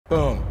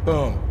Boom,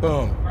 boom,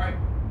 boom. All right.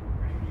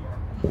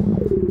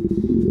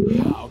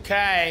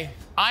 Okay,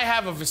 I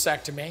have a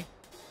vasectomy,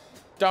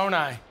 don't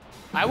I?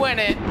 I went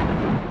in.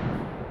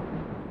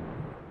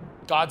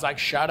 God's like,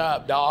 shut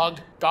up,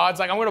 dog.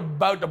 God's like, I'm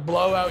about to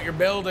blow out your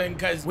building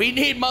because we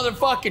need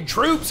motherfucking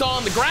troops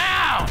on the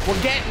ground.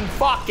 We're getting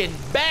fucking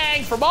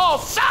banged from all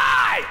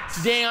sides.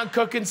 Today on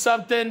Cooking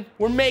Something,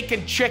 we're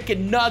making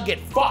chicken nugget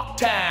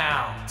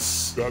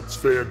fucktowns. That's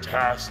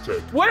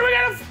fantastic. What are we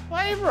gonna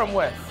flavor them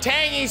with?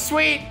 Tangy,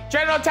 sweet,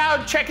 General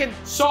Tso chicken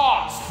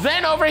sauce.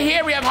 Then over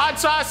here, we have hot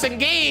sauce and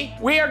ghee.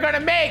 We are gonna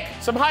make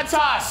some hot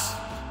sauce.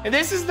 And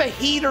this is the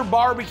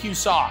HEATERRRRRRR BBQ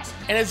sauce.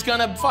 And it's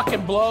gonna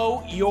fucking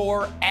blow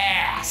your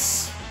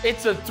ass.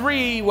 It's a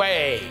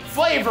three-way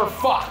flavor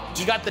fuck.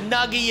 You got the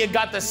nugget, you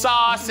got the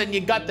sauce, and you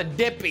got the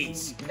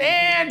dippies.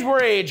 And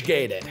we're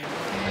age-gated.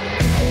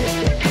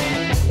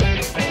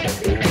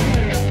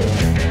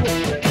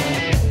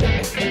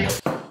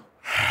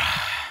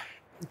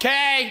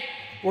 Okay,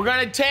 we're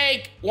gonna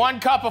take 1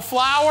 cup of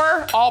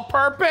flour,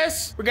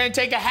 all-purpose. We're gonna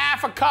take a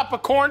half a cup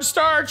of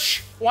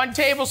cornstarch, 1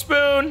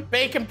 tablespoon,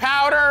 baking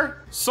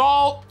powder,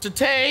 salt to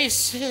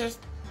taste. Do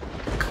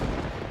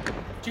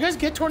you guys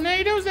get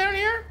tornadoes down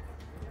here?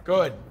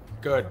 Good,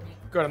 good,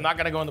 good. I'm not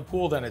gonna go in the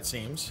pool then, it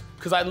seems,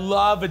 because I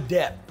love a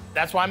dip.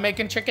 That's why I'm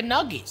making chicken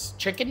nuggies.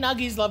 Chicken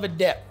nuggies love a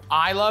dip.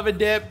 I love a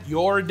dip,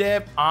 you're a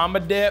dip, I'm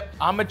a dip,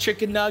 I'm a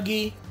chicken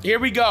nuggie. Here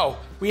we go.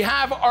 We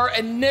have our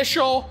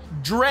initial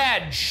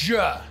dredge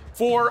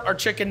for our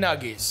chicken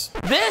nuggies.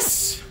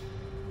 This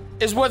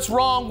is what's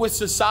wrong with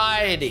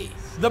society.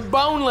 The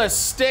boneless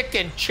stick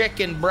and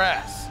chicken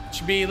breast.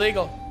 Should be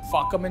illegal.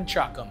 Fuck them and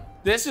chuck them.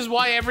 This is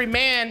why every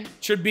man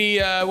should be,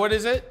 what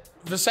is it?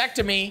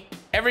 Vasectomy.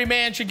 Every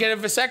man should get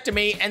a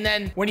vasectomy, and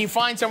then when you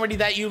find somebody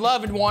that you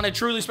love and want to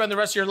truly spend the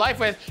rest of your life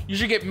with, you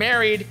should get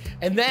married,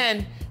 and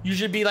then you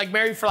should be like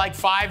married for like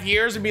 5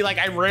 years and be like,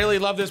 I really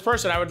love this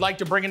person. I would like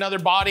to bring another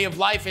body of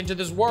life into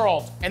this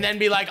world. And then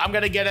be like, I'm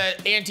gonna get an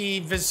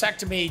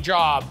anti-vasectomy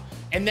job.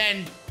 And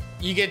then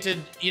you get to,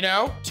 you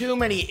know? Too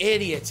many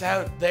idiots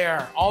out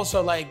there.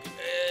 Also like,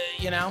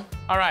 you know?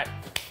 All right.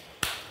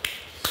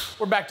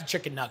 We're back to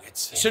chicken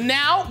nuggets. So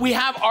now we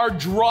have our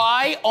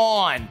dry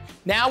on.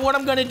 Now what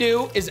I'm gonna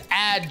do is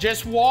add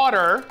just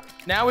water.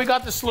 Now we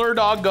got the slur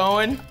dog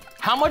going.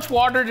 How much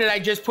water did I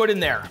just put in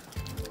there?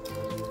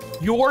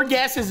 Your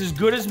guess is as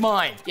good as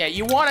mine. Yeah,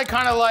 you want it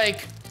kind of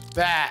like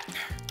that,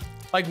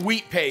 like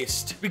wheat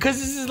paste. Because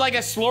this is like a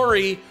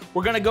slurry,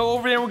 we're gonna go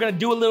over there, we're gonna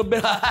do a little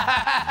bit of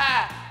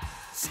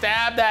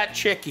stab that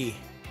chicky.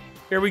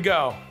 Here we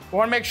go. We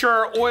wanna make sure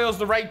our oil's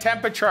the right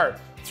temperature.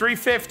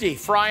 350,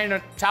 frying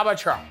a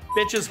temperature.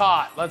 Bitch is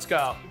hot, let's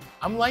go.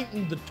 I'm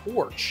lighting the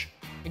torch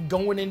and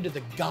going into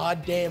the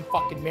goddamn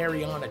fucking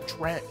Mariana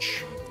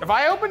Trench. If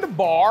I opened a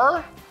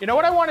bar, you know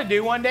what I want to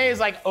do one day is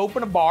like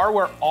open a bar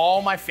where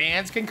all my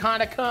fans can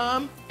kind of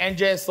come and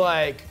just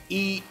like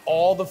eat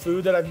all the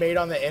food that I've made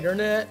on the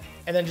internet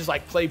and then just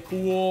like play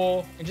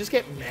pool and just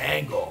get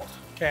mangled.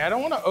 Okay, I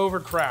don't want to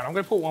overcrowd. I'm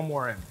gonna put one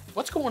more in.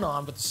 What's going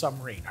on with the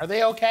submarine? Are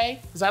they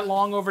okay? Is that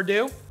long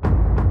overdue?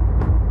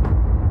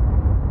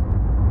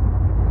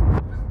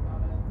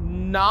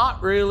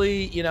 Not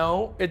really, you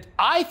know.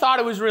 I thought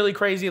it was really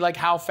crazy like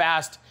how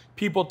fast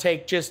people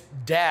take just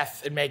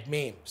death and make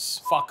memes.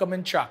 Fuck them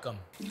and chuck them.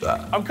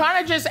 I'm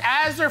kind of just,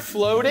 as they're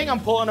floating, I'm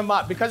pulling them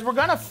up because we're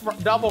gonna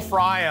double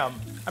fry them.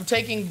 I'm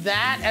taking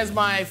that as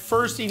my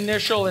first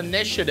initial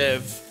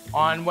initiative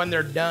on when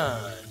they're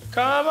done.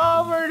 Come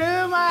over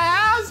to my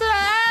house and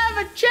have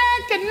a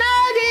chicken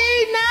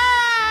nugget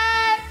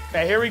night.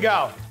 Okay, here we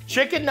go.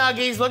 Chicken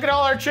nuggies, look at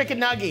all our chicken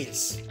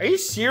nuggies. Are you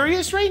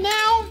serious right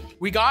now?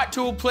 We got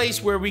to a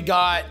place where we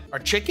got our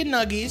chicken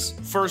nuggies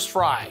first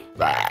fry.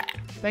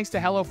 Thanks to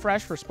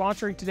HelloFresh for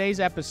sponsoring today's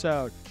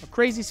episode. A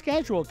crazy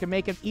schedule can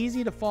make it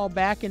easy to fall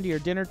back into your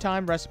dinner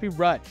time recipe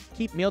rut.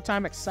 Keep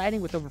mealtime exciting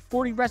with over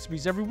 40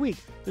 recipes every week.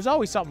 There's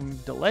always something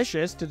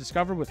delicious to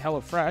discover with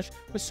HelloFresh.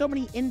 With so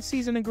many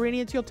in-season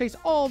ingredients, you'll taste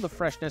all the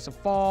freshness of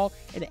fall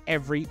in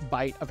every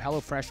bite of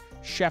HelloFresh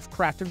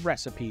chef-crafted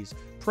recipes.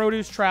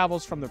 Produce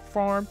travels from the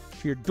farm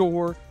to your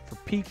door for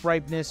peak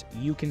ripeness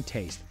you can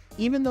taste.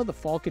 Even though the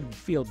fall can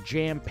feel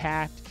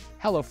jam-packed,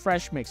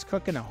 HelloFresh makes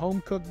cooking a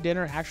home-cooked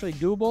dinner actually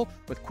doable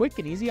with quick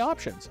and easy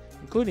options,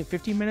 including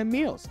 15-minute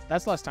meals.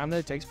 That's less time than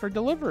it takes for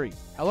delivery.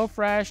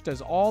 HelloFresh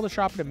does all the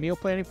shopping and meal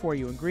planning for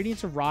you.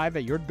 Ingredients arrive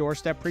at your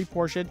doorstep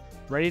pre-portioned,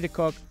 ready to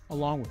cook,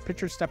 along with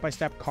pictured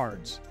step-by-step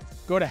cards.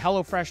 Go to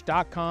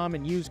HelloFresh.com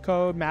and use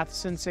code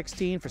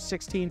Matheson16 for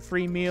 16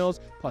 free meals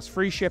plus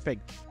free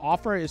shipping.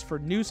 Offer is for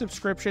new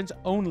subscriptions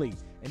only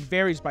and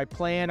varies by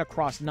plan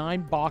across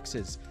 9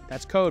 boxes.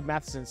 That's code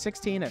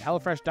Matheson16 at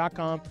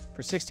HelloFresh.com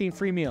for 16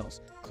 free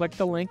meals. Click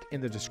the link in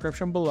the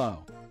description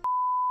below.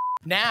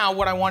 Now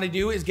what I want to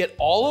do is get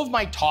all of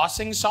my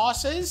tossing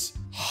sauces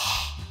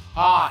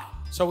hot.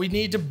 So we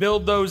need to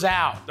build those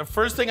out. The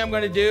first thing I'm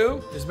gonna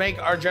do is make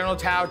our General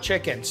Tao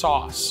chicken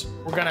sauce.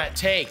 We're gonna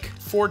take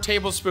 4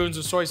 tablespoons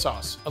of soy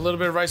sauce, a little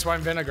bit of rice wine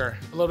vinegar,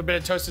 a little bit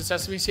of toasted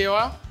sesame seed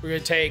oil. We're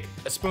gonna take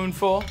a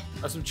spoonful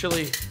of some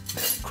chili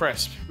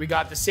crisp. We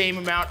got the same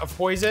amount of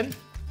hoisin,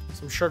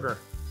 some sugar.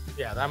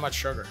 Yeah, that much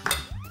sugar.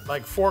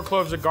 Like 4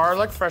 cloves of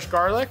garlic, fresh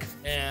garlic.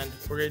 And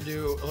we're gonna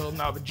do a little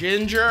knob of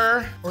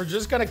ginger. We're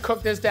just gonna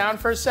cook this down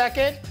for a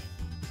second.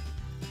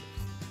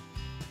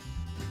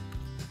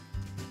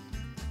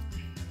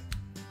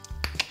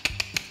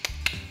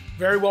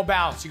 Very well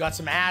balanced. You got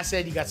some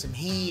acid, you got some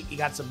heat, you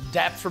got some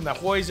depth from the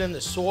hoisin,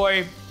 the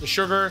soy, the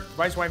sugar,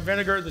 rice wine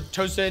vinegar, the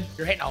toasted.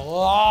 You're hitting a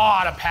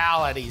lot of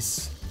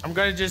palates. I'm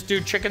gonna just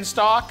do chicken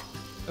stock,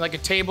 like a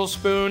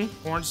tablespoon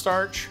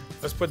cornstarch.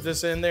 Let's put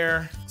this in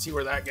there, see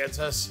where that gets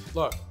us.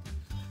 Look,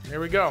 there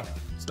we go.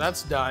 So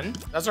that's done.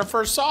 That's our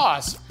first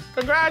sauce.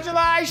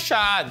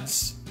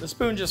 Congratulations. The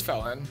spoon just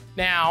fell in.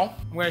 Now,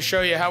 I'm gonna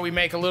show you how we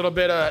make a little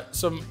bit of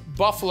some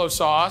buffalo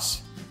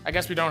sauce. I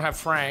guess we don't have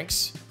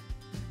Frank's.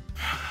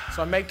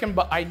 So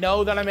I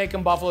know that I'm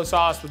making buffalo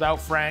sauce without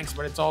Frank's,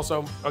 but it's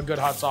also a good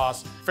hot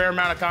sauce. Fair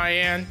amount of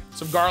cayenne,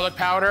 some garlic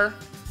powder.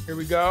 Here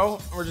we go.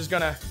 We're just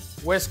gonna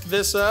whisk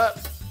this up,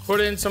 put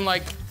in some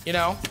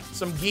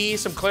some ghee,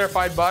 some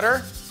clarified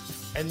butter,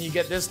 and you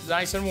get this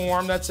nice and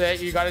warm. That's it.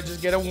 You gotta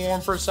just get it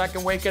warm for a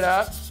second, wake it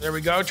up. There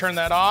we go, turn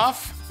that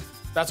off.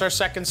 That's our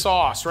second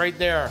sauce right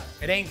there.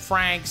 It ain't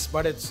Frank's,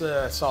 but it's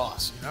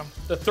sauce, you know?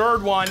 The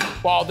third one,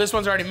 well, this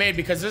one's already made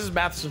because this is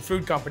Matheson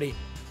Food Company.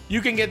 You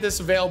can get this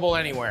available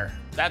anywhere.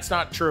 That's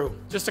not true.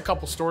 Just a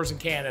couple stores in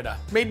Canada.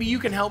 Maybe you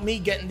can help me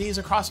getting these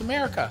across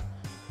America.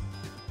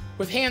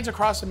 With hands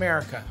across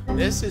America.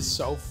 This is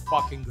so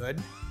fucking good.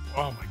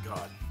 Oh my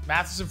God.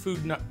 Matheson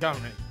Food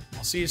Company.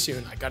 I'll see you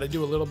soon. I gotta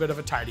do a little bit of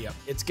a tidy up.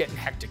 It's getting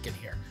hectic in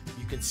here.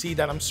 You can see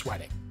that I'm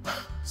sweating.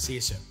 See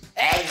you soon.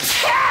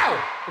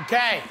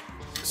 Okay.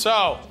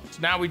 So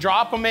now we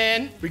drop them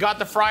in. We got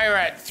the fryer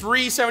at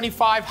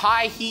 375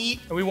 high heat,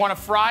 and we wanna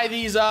fry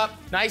these up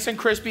nice and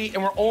crispy,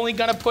 and we're only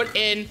gonna put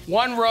in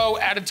 1 row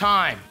at a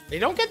time. They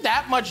don't get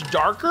that much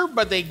darker,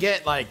 but they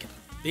get like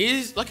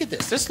these. Look at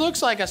this. This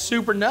looks like a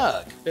super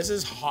nug. This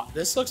is hot.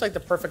 This looks like the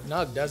perfect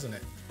nug, doesn't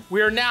it?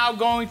 We are now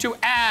going to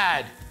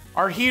add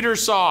our heater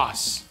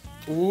sauce.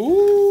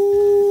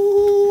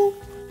 Ooh,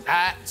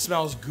 that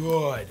smells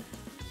good.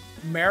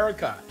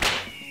 America.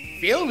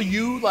 Feel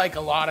you like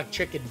a lot of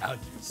chicken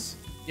nuggies.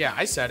 Yeah,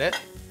 I said it.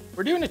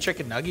 We're doing a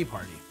chicken nuggie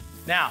party.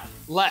 Now,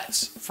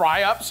 let's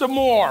fry up some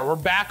more. We're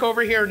back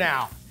over here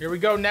now. Here we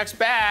go, next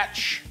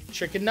batch.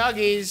 Chicken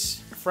nuggies,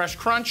 fresh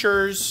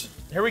crunchers.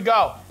 Here we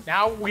go.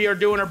 Now we are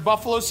doing our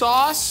buffalo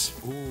sauce.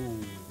 Ooh.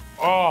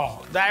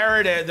 Oh, there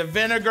it is, the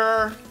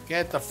vinegar.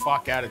 Get the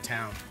fuck out of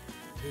town.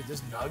 Dude,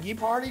 this nuggie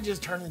party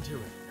just turned into a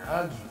nuggie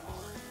party.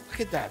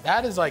 Look at that,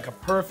 that is like a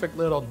perfect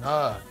little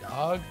nug,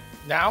 dog.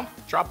 Now,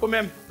 drop them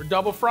in. We're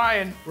double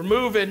frying. We're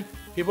moving.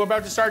 People are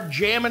about to start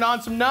jamming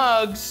on some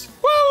nugs.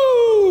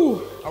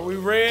 Woo! Are we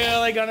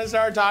really gonna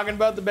start talking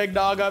about the big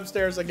dog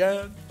upstairs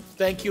again?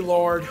 Thank you,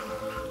 Lord,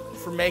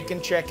 for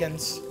making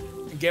chickens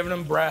and giving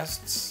them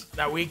breasts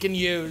that we can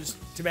use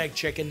to make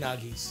chicken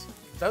nuggies.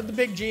 Without the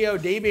big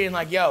G.O.D. being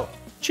like, yo,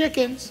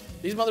 chickens,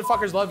 these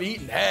motherfuckers love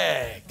eating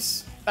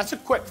eggs. That's a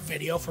quick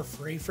video for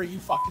free for you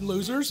fucking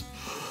losers.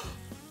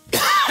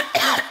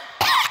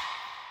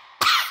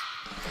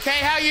 Okay,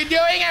 how you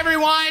doing,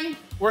 everyone?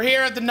 We're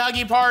here at the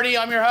Nuggie party.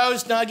 I'm your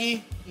host,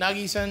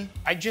 Nuggieson.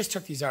 I just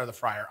took these out of the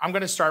fryer. I'm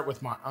gonna start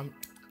with my,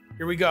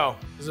 here we go.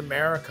 This is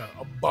America,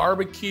 a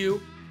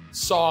barbecue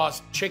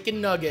sauce chicken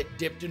nugget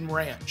dipped in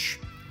ranch.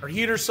 Our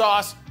heater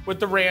sauce with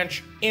the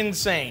ranch,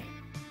 insane.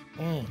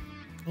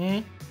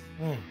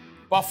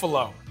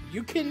 Buffalo.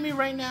 You kidding me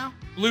right now?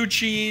 Blue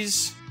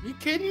cheese. You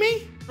kidding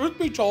me? Truth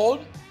be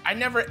told, I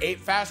never ate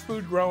fast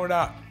food growing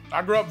up.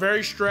 I grew up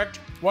very strict.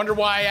 Wonder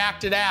why I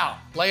acted out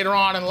later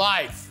on in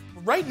life.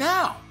 But right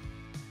now,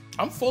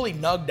 I'm fully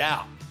nugged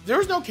out. If there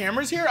was no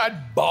cameras here,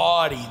 I'd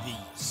body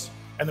these.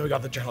 And then we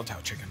got the General Tao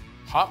chicken.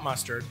 Hot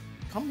mustard,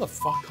 come the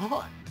fuck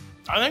on.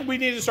 I think we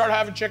need to start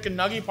having chicken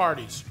nuggie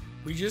parties.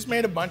 We just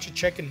made a bunch of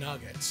chicken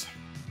nuggets.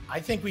 I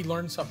think we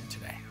learned something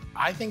today.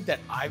 I think that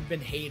I've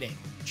been hating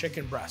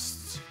chicken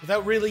breasts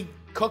without really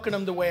cooking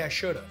them the way I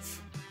should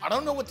have. I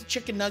don't know what the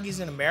chicken nuggies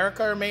in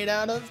America are made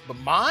out of, but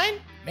mine,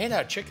 made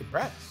out of chicken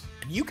breasts.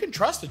 And you can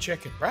trust the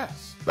chicken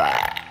breast.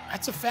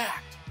 That's a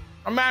fact.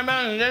 I'm Matty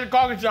Matheson, there's a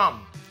cooking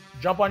something.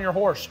 Jump on your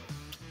horse.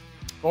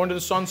 Go into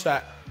the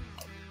sunset.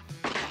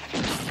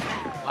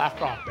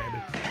 Laugh off, baby.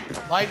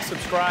 Like,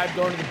 subscribe,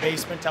 go into the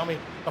basement, tell me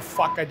the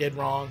fuck I did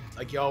wrong,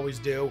 like you always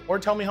do. Or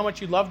tell me how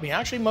much you love me.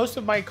 Actually, most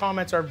of my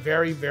comments are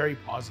very, very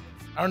positive.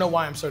 I don't know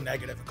why I'm so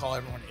negative and call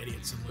everyone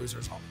idiots and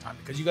losers all the time,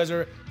 because you guys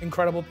are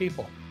incredible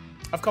people.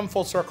 I've come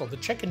full circle. The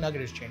chicken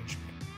nugget has changed me.